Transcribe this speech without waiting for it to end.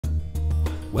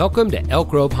Welcome to Elk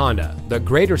Grove Honda, the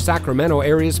greater Sacramento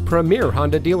area's premier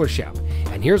Honda dealership.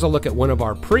 And here's a look at one of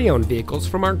our pre-owned vehicles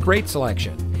from our great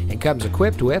selection. It comes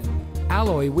equipped with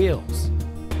alloy wheels,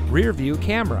 rear view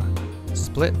camera,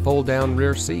 split fold-down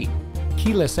rear seat,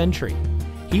 keyless entry,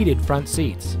 heated front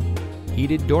seats,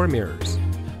 heated door mirrors,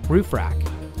 roof rack,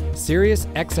 Sirius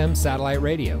XM satellite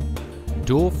radio,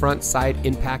 dual front side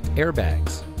impact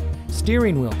airbags,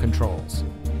 steering wheel controls,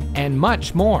 and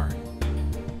much more.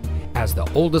 As the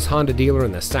oldest Honda dealer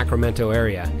in the Sacramento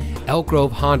area, Elk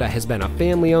Grove Honda has been a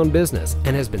family-owned business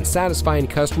and has been satisfying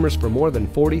customers for more than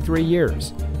 43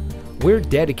 years. We're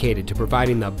dedicated to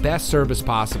providing the best service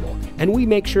possible, and we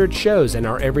make sure it shows in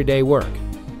our everyday work.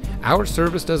 Our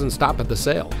service doesn't stop at the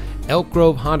sale. Elk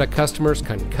Grove Honda customers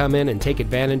can come in and take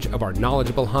advantage of our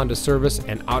knowledgeable Honda service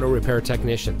and auto repair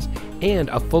technicians, and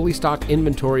a fully stocked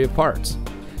inventory of parts.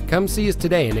 Come see us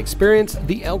today and experience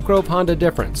the Elk Grove Honda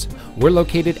difference. We're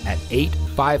located at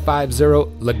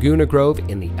 8550 Laguna Grove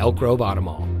in the Elk Grove Auto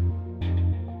Mall.